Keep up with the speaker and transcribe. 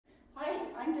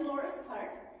I'm Dolores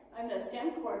Clark. I'm the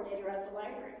STEM coordinator at the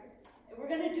library. And we're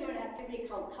going to do an activity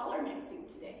called color mixing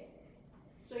today.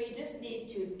 So you just need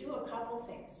to do a couple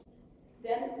things.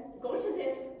 Then go to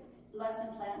this lesson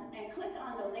plan and click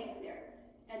on the link there.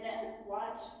 And then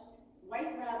watch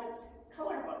White Rabbit's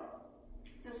Color Book.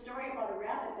 It's a story about a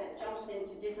rabbit that jumps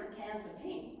into different cans of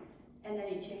paint and then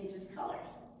he changes colors.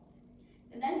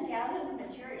 And then gather the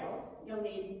materials. You'll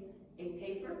need a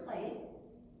paper plate,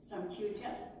 some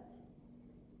Q-tips,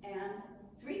 and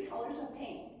 3 colors of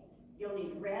paint. You'll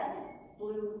need red,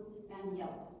 blue, and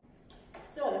yellow.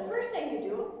 So the first thing you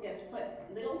do is put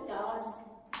little daubs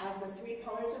of the 3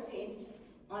 colors of paint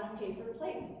on a paper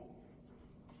plate.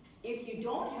 If you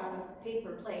don't have a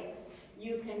paper plate,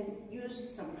 you can use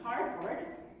some cardboard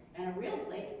and a real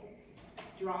plate,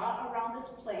 draw around this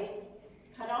plate,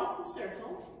 cut out the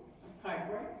circle of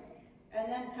cardboard, and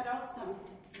then cut out some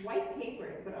white paper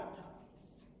to put on top.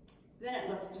 Then it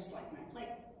looks just like my plate.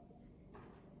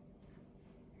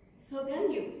 So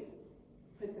then you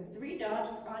put the 3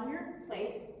 dots on your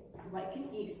plate, like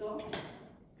an easel,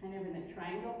 kind of in a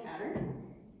triangle pattern,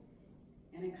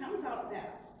 and it comes out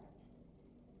fast.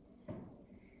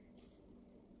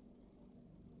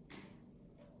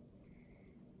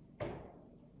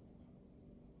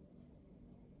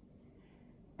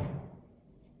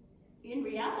 In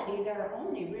reality, there are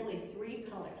only really 3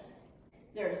 colors.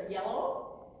 There's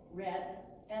yellow, red,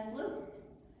 and blue.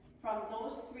 From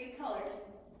those 3 colors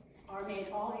are made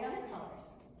all the other colors.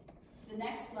 The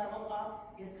next level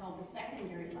up is called the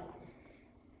secondary levels.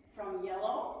 From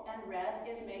yellow and red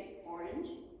is made orange.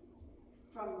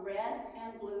 From red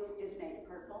and blue is made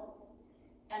purple.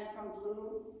 And from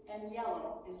blue and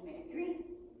yellow is made green.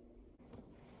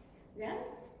 Then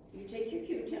you take your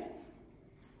Q-tip.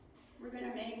 We're going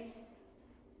to make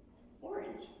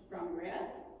orange from red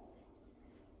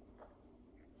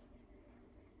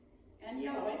and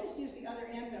yellow. I just use the other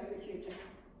end of the Q-tip.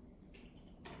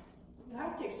 You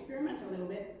have to experiment a little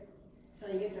bit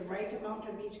until you get the right amount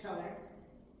of each color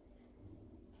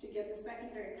to get the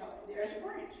secondary color. There's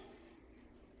orange.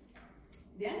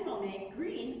 Then we'll make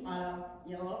green out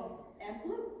of yellow and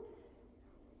blue.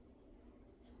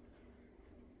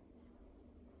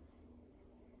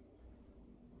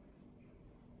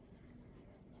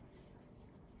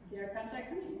 There comes our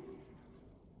green.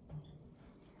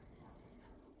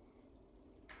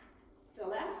 The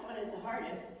last one is the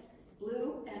hardest.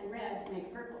 Blue and red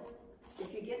make purple.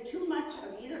 If you get too much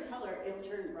of either color, it'll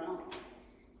turn brown.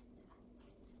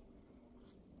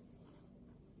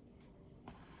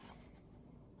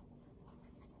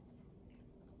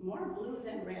 More blue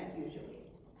than red, usually.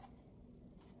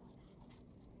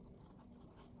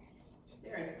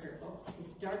 There is purple.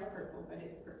 It's dark purple, but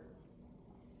it's purple.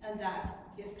 And that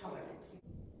is color.